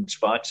ill in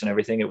spots and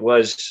everything, it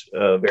was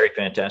a very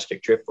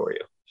fantastic trip for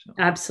you. So.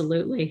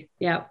 Absolutely.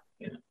 Yeah.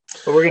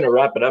 Well, we're going to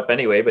wrap it up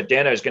anyway, but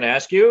Dan, I was going to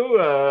ask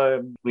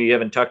you, we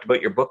haven't talked about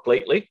your book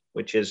lately,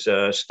 which is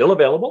still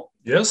available.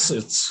 Yes,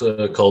 it's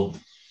called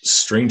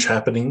Strange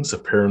Happenings, A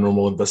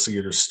Paranormal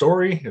Investigator's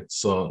Story.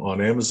 It's on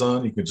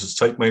Amazon. You can just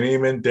type my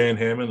name in, Dan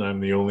Hammond. I'm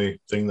the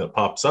only thing that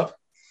pops up.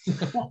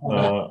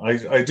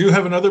 I do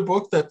have another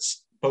book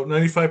that's about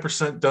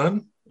 95%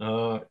 done,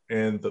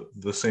 and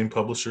the same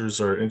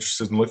publishers are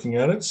interested in looking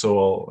at it.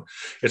 So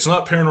it's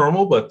not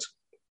paranormal, but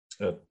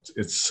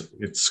it's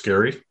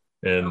scary.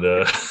 And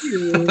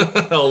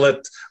I'll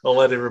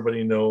let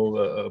everybody know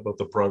about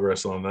the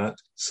progress on that.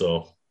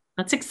 So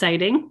that's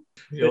exciting.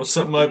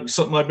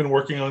 Something I've been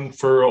working on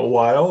for a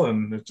while,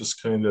 and it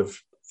just kind of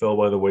fell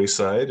by the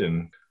wayside,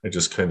 and I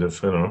just kind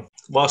of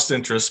lost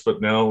interest.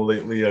 But now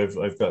lately,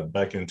 I've gotten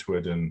back into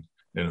it and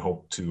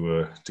hope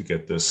to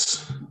get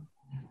this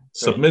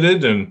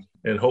submitted,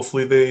 and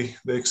hopefully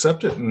they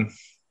accept it, and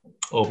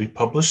I'll be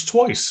published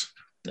twice.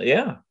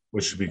 Yeah,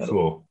 which would be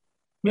cool.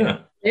 Yeah,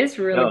 it's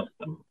really.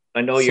 I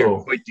know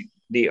you're quite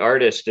the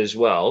artist as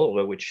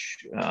well,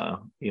 which,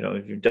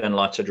 you've done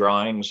lots of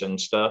drawings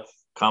and stuff,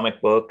 comic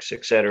books,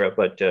 etc.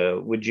 But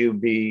would you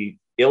be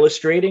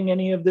illustrating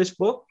any of this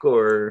book,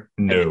 or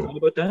no? Have you thought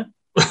about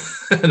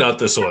that? Not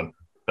this one.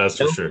 That's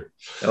for sure.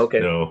 Okay.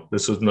 No,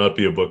 this would not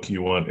be a book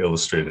you want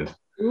illustrated.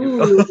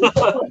 Yes.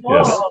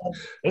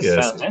 This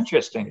sounds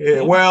interesting.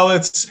 Yeah, well,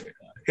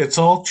 it's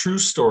all true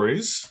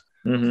stories.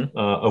 Mm-hmm.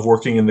 Of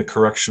working in the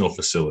correctional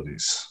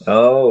facilities.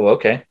 Oh,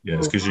 okay.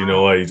 Yes, because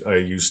I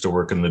used to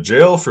work in the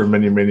jail for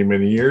many, many,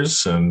 many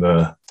years, and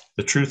the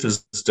truth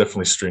is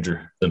definitely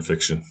stranger than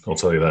fiction. I'll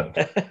tell you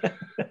that.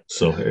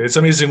 So it's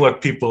amazing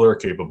what people are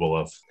capable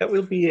of. That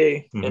will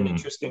be an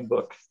interesting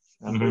book.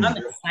 I'm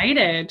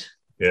excited.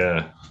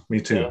 Yeah,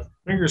 me too. Yeah.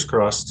 Fingers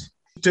crossed.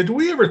 Did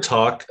we ever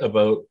talk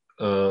about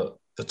the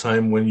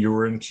time when you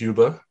were in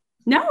Cuba?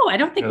 No, I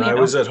don't think I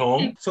was at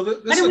home. So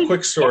this is a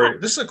quick story.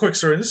 This is a quick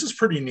story. This is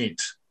pretty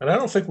neat. And I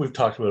don't think we've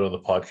talked about it on the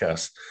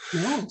podcast.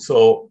 No.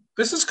 So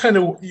this is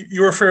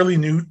you were fairly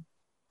new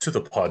to the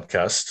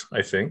podcast,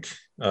 I think.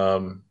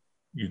 When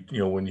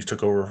you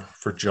took over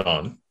for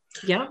John.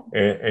 Yeah.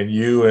 And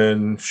you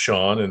and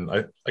Sean, and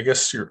I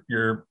guess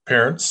your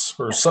parents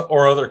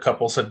or other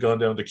couples had gone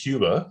down to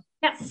Cuba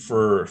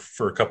for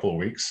a couple of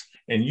weeks.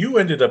 And you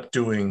ended up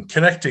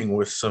connecting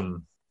with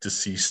some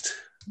deceased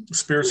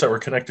spirits that were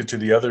connected to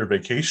the other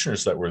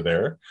vacationers that were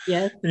there.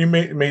 Yeah. And you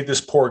made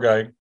this poor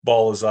guy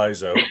bawl his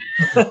eyes out.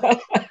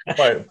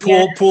 Right,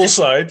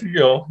 poolside, you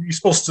know, he's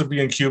supposed to be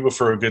in Cuba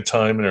for a good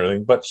time and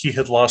everything, but he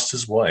had lost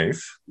his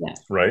wife,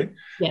 right?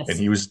 Yes. And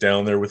he was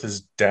down there with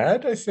his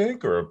dad, I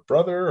think, or a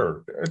brother,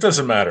 or it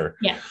doesn't matter.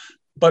 Yeah.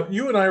 But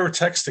you and I were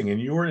texting,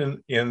 and you were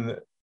in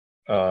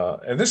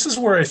and this is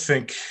where I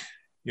think,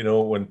 you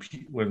know,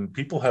 when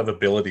people have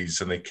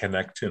abilities and they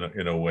connect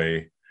in a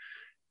way,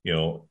 you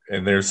know,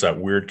 and there's that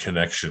weird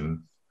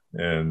connection.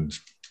 And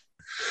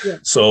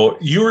so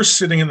you were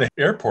sitting in the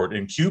airport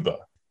in Cuba,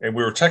 and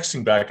we were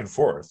texting back and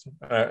forth.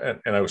 And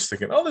I was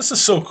thinking, oh, this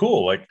is so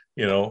cool. Like,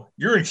 you know,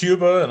 you're in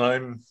Cuba and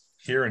I'm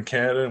here in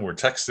Canada, and we're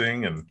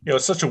texting. And, you know,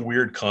 it's such a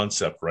weird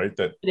concept, right?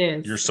 That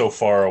you're so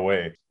far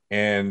away.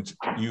 And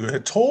you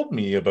had told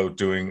me about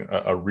doing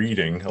a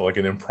reading, like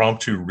an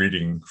impromptu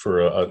reading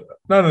for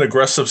not an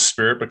aggressive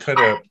spirit, but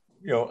kind of,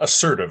 you know,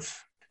 assertive.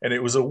 And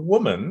it was a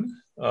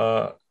woman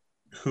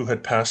who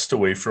had passed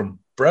away from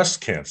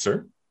breast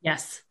cancer.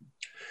 Yes.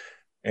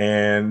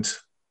 And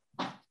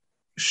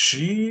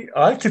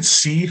I could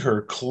see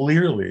her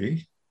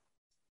clearly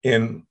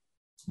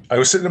I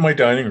was sitting in my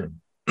dining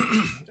room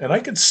and I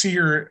could see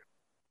her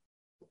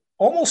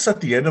almost at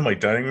the end of my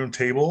dining room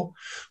table,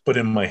 but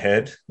in my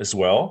head as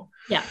well.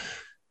 Yeah.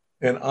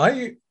 And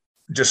I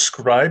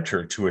described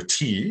her to a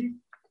T.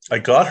 I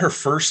got her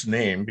first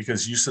name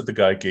because you said the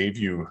guy gave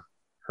you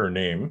her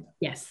name.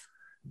 Yes.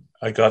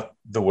 I got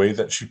the way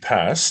that she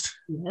passed.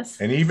 Yes.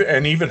 And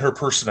even her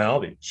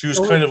personality. She was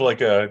kind of like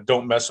a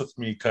don't mess with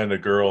me kind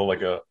of girl,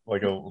 like a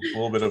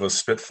little bit of a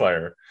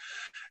spitfire.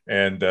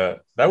 And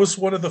that was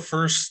one of the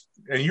first,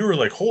 and you were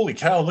like, holy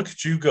cow, look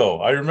at you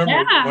go. I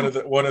remember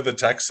one of the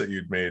texts that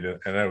you'd made,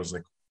 and I was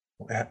like,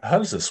 how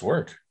does this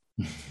work?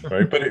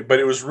 Right. But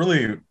it was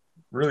really,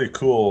 really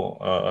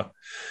cool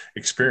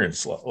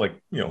experience. Like,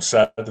 you know,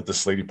 sad that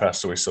this lady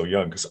passed away so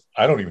young, because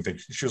I don't even think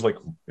she was like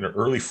in her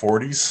early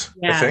 40s,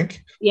 I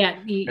think. Yeah.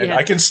 And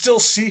I can still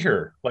see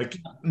her like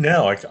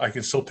now. I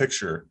can still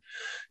picture her,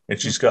 and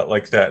she's got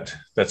like that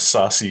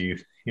saucy,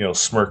 you know,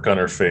 smirk on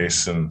her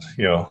face, and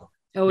you know,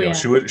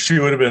 she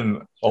would have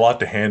been a lot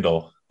to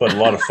handle, but a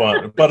lot of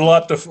fun, but a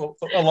lot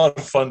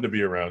of fun to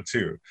be around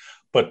too.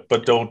 But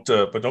don't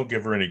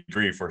give her any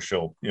grief, or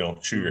she'll, you know,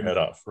 chew your head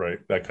off, right?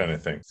 That kind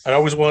of thing. I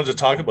always wanted to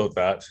talk about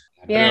that.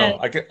 Yeah, you know,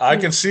 I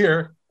can see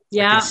her.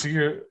 Yeah, I can see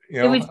her.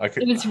 You know,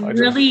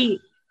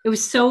 it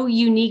was so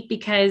unique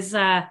because.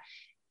 And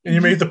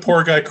you made the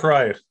poor guy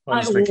cry on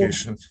his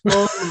vacation.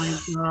 Oh my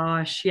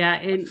gosh, yeah,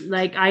 and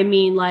like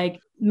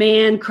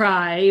man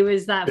cry. It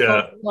was that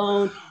full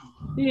blown,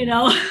 you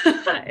know.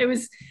 it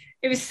was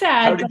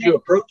sad. How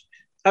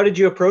did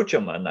you approach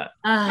him on that?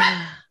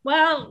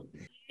 Well.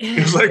 It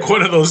was like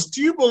one of those,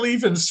 do you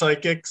believe in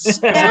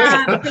psychics?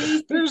 Yeah,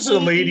 there's a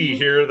lady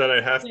here that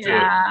I have to, you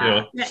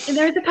know. And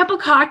there was a couple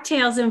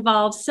cocktails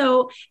involved,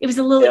 so it was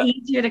a little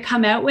easier to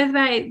come out with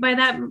by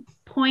that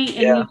point.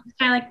 And you just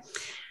kind of like,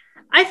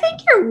 I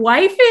think your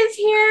wife is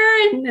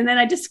here. And then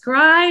I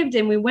described,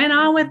 and we went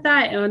on with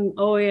that. And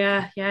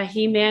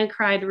he man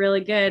cried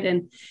really good.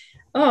 And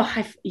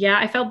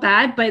I felt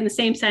bad, but in the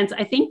same sense,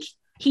 I think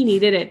he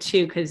needed it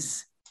too,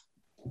 because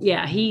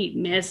he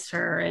missed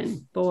her,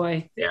 and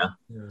boy,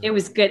 it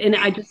was good. And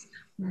I just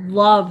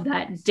love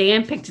that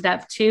Dan picked it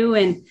up too.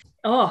 And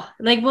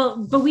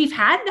but we've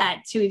had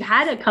that too. We've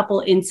had a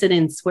couple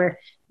incidents where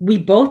we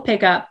both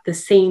pick up the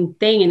same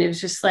thing, and it was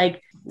just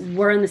like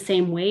we're in the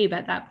same wave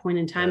at that point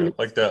in time.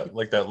 Like that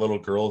little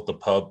girl at the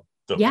pub,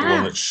 the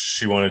one that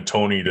she wanted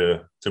Tony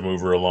to move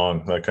her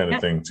along, that kind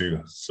of thing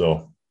too.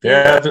 So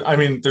I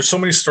mean, there's so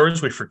many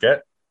stories we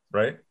forget,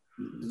 right?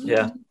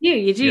 Yeah,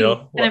 you do. You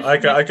know,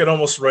 I could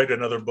almost write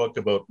another book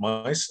about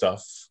my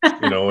stuff,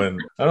 you know, and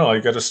I don't know, I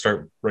got to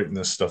start writing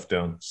this stuff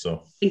down. So I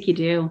think you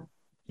do.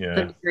 Yeah,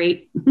 that's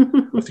great. I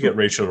have to get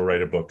Rachel to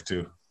write a book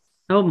too.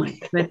 Oh my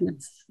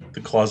goodness.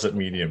 The Closet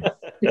Medium.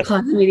 The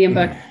Closet Medium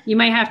book. You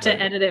might have to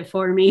edit it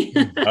for me.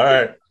 All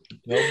right,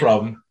 no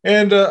problem.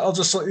 And I'll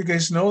just let you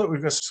guys know that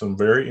we've got some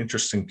very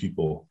interesting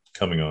people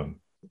coming on.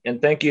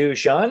 And thank you,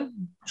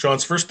 Sean.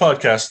 Sean's first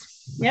podcast.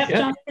 Yep,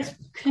 John,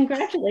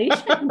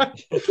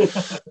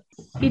 congratulations.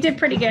 He did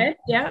pretty good.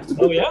 Yeah.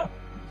 Oh yeah,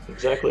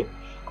 exactly.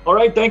 All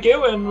right, thank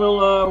you, and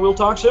we'll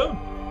talk soon.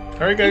 All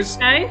right, guys.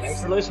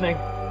 Thanks for listening.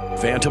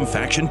 Phantom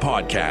Faction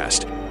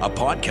Podcast, a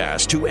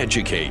podcast to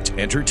educate,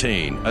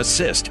 entertain,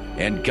 assist,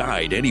 and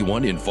guide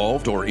anyone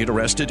involved or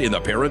interested in the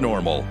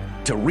paranormal.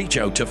 To reach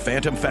out to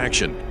Phantom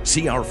Faction,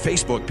 see our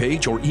Facebook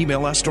page or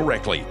email us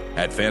directly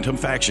at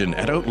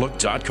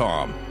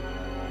phantomfaction@outlook.com.